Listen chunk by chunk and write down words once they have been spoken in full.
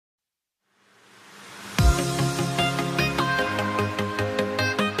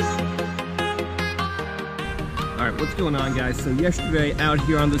What's going on, guys? So yesterday out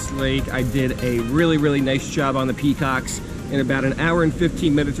here on this lake, I did a really nice job on the peacocks in about an hour and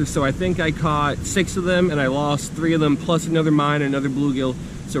 15 minutes or so. I think I caught 6 of them and I lost 3 of them plus another mine and another bluegill.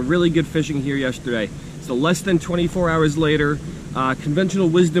 So really good fishing here yesterday. So less than 24 hours later, conventional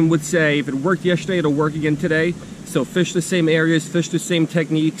wisdom would say if it worked yesterday, it'll work again today. So fish the same areas, fish the same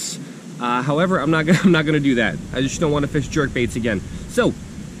techniques. However, I'm not gonna do that. I just don't want to fish jerk baits again. So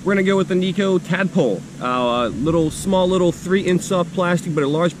we're gonna go with the Nikko tadpole. Small little 3-inch soft plastic, but a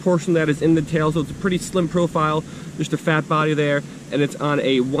large portion of that is in the tail, so it's a pretty slim profile, just a fat body there, and it's on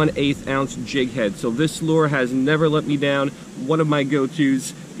a 1/8 ounce jig head. So this lure has never let me down. One of my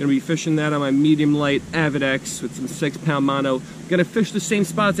go-tos. Gonna be fishing that on my medium light Avid X with some 6-pound mono. Gonna fish the same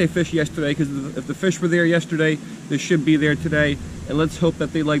spots I fished yesterday, because if the fish were there yesterday, they should be there today. And let's hope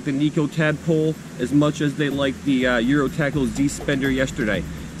that they like the Nikko tadpole as much as they like the Euro Tackle Z-Spender yesterday.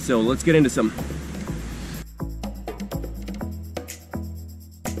 So let's get into some.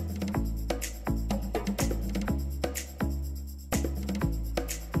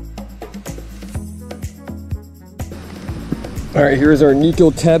 All right, here's our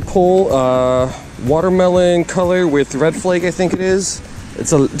Nikko tadpole, watermelon color with red flake, I think it is. It's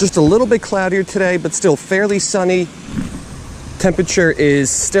just a little bit cloudier today, but still fairly sunny. Temperature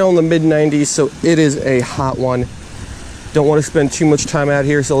is still in the mid-90s, so it is a hot one. Don't want to spend too much time out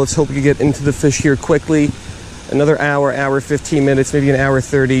here, so let's hope we can get into the fish here quickly. Another hour 15 minutes, maybe an hour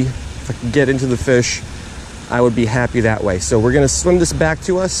 30. If I can get into the fish, I would be happy that way. So we're gonna swim this back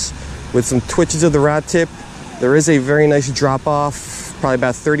to us with some twitches of the rod tip. There is a very nice drop off, probably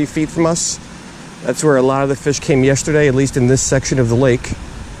about 30 feet from us. That's where a lot of the fish came yesterday, at least in this section of the lake.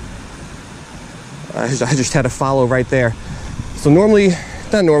 I just had a follow right there. So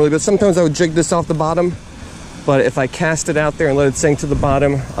not normally, but sometimes I would jig this off the bottom. But if I cast it out there and let it sink to the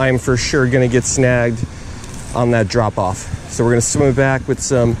bottom, I am for sure gonna get snagged on that drop off. So we're gonna swim it back with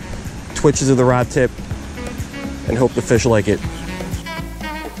some twitches of the rod tip and hope the fish like it.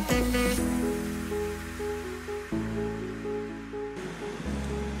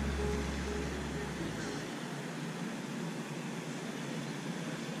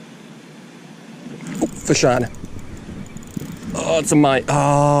 Fish on. Oh, it's a mine.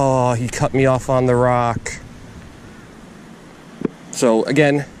 Oh, he cut me off on the rock. So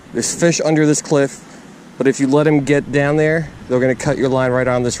again, there's fish under this cliff, but if you let them get down there, they're gonna cut your line right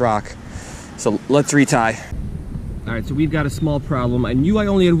on this rock. So let's retie. All right, so we've got a small problem. I knew I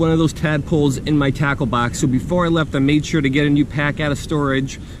only had one of those tadpoles in my tackle box, so before I left, I made sure to get a new pack out of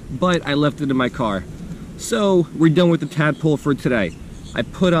storage, but I left it in my car. So we're done with the tadpole for today. I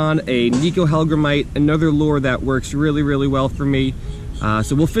put on a Nikko hellgrammite, another lure that works really well for me.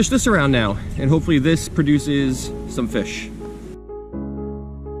 So we'll fish this around now, and hopefully this produces some fish.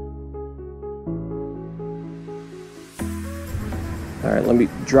 All right, let me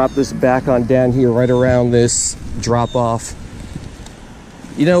drop this back on down here right around this drop off.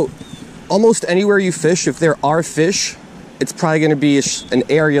 You know, almost anywhere you fish, if there are fish, it's probably gonna be an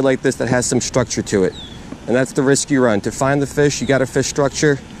area like this that has some structure to it. And that's the risk you run. To find the fish, you gotta fish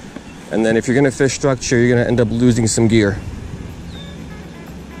structure. And then if you're gonna fish structure, you're gonna end up losing some gear.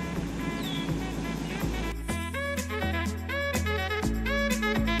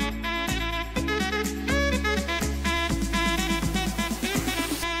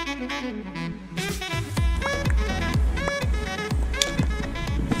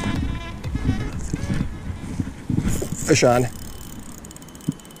 Fish on.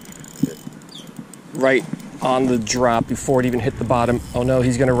 Right on the drop before it even hit the bottom. Oh no,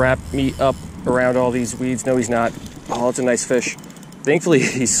 he's gonna wrap me up around all these weeds. No, he's not. Oh, it's a nice fish. Thankfully,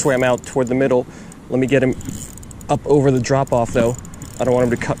 he swam out toward the middle. Let me get him up over the drop off though. I don't want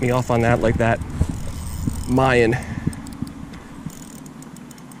him to cut me off on that like that. Mayan.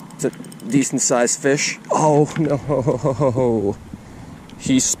 It's a decent sized fish. Oh no,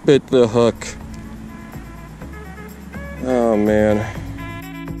 he spit the hook. Oh man.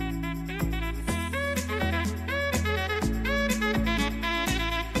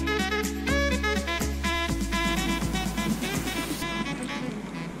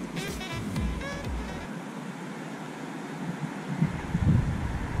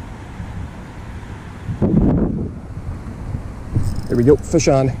 There we go, fish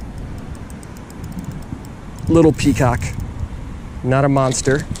on. Little peacock. Not a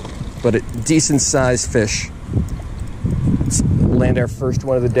monster, but a decent sized fish. Let's land our first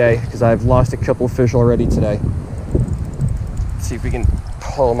one of the day, because I've lost a couple of fish already today. Let's see if we can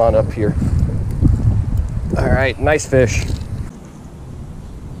pull them on up here. All right, nice fish.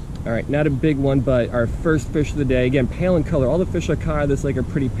 All right, not a big one, but our first fish of the day. Again, pale in color. All the fish I caught out of this lake are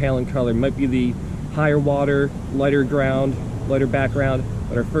pretty pale in color. Might be the higher water, lighter ground, lighter background.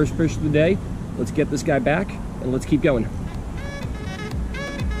 But our first fish of the day, let's get this guy back and let's keep going.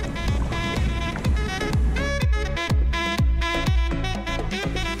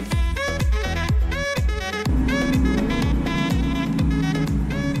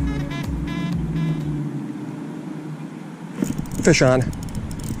 Fish on.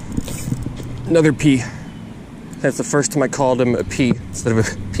 Another P. That's the first time I called him a P instead of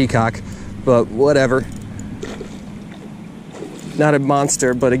a peacock, but whatever. Not a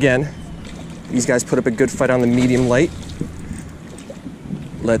monster, but again, these guys put up a good fight on the medium light.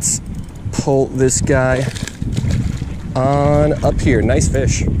 Let's pull this guy on up here. Nice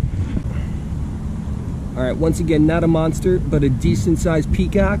fish. All right, once again, not a monster, but a decent sized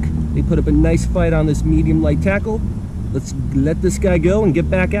peacock. They put up a nice fight on this medium light tackle. Let's let this guy go and get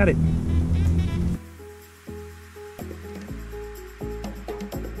back at it.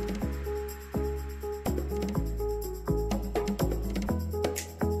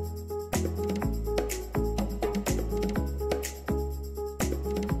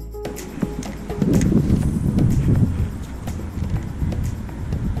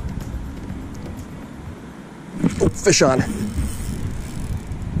 Oh, fish on.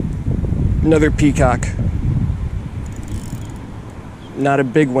 Another peacock. Not a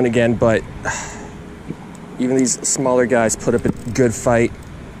big one again, but even these smaller guys put up a good fight.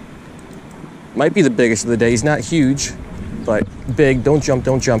 Might be the biggest of the day. He's not huge, but big. Don't jump,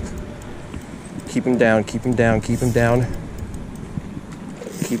 don't jump. Keep him down, keep him down, keep him down.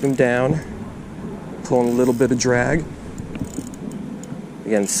 Keep him down. Pulling a little bit of drag.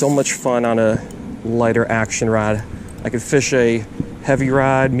 Again, so much fun on a lighter action rod. I could fish a heavy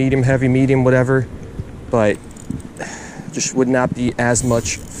rod, medium, heavy, medium, whatever, but just would not be as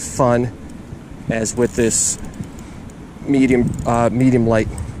much fun as with this medium light.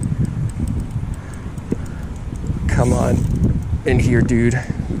 Come on in here, dude.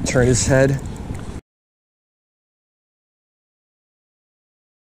 Turn his head.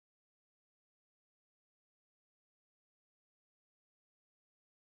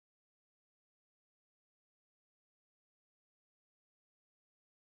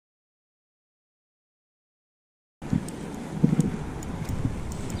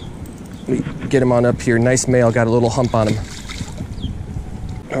 Get him on up here. Nice male, got a little hump on him.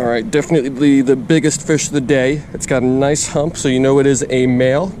 All right, definitely the biggest fish of the day. It's got a nice hump, so you know it is a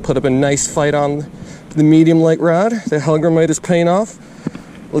male. Put up a nice fight on the medium light rod. The hellgrammite is paying off.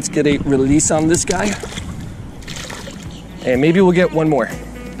 Let's get a release on this guy. And maybe we'll get one more.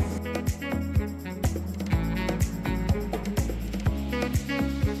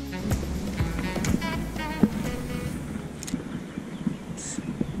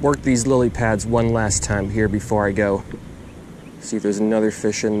 Work these lily pads one last time here before I go. See if there's another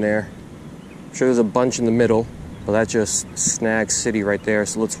fish in there. I'm sure there's a bunch in the middle, but that just snags city right there.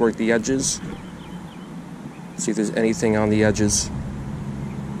 So let's work the edges. See if there's anything on the edges.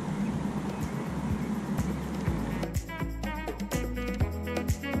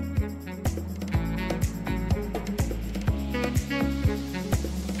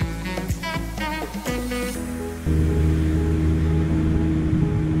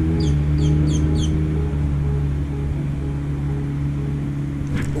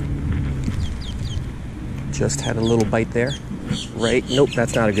 Just had a little bite there. Right, nope,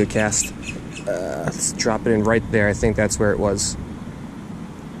 that's not a good cast. Let's drop it in right there. I think that's where it was.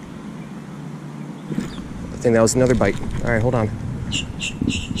 I think that was another bite. All right, hold on.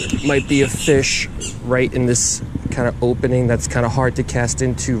 There might be a fish right in this kind of opening that's kind of hard to cast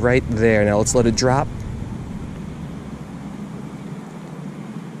into right there. Now let's let it drop.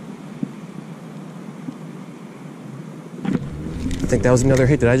 I think that was another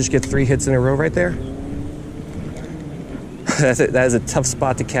hit. Did I just get 3 hits in a row right there? That is a tough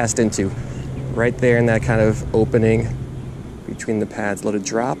spot to cast into. Right there in that kind of opening between the pads. Let it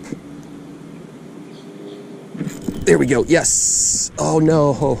drop. There we go. Yes. Oh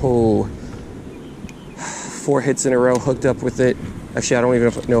no. Ho ho. 4 hits in a row. Hooked up with it. Actually, I don't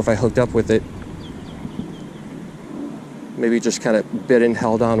even know if I hooked up with it. Maybe it just kind of bit and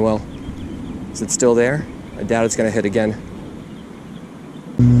held on well. Is it still there? I doubt it's going to hit again.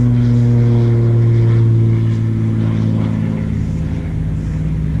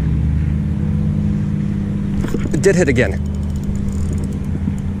 It did hit again.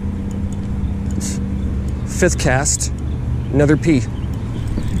 5th cast. Another P.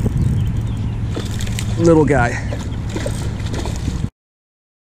 Little guy.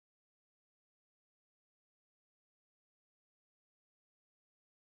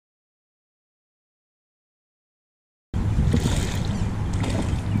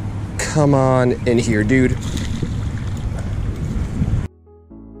 Come on in here, dude.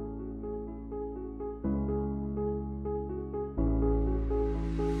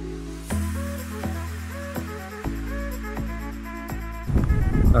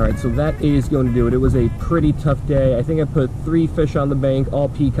 Alright, so that is going to do it. It was a pretty tough day. I think I put 3 fish on the bank, all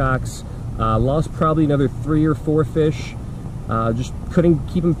peacocks. Lost probably another 3 or 4 fish. Just couldn't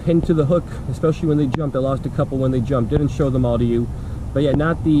keep them pinned to the hook, especially when they jumped. I lost a couple when they jumped. Didn't show them all to you. But yeah,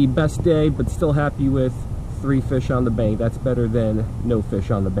 not the best day, but still happy with 3 fish on the bank. That's better than no fish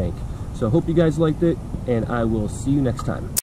on the bank. So I hope you guys liked it, and I will see you next time.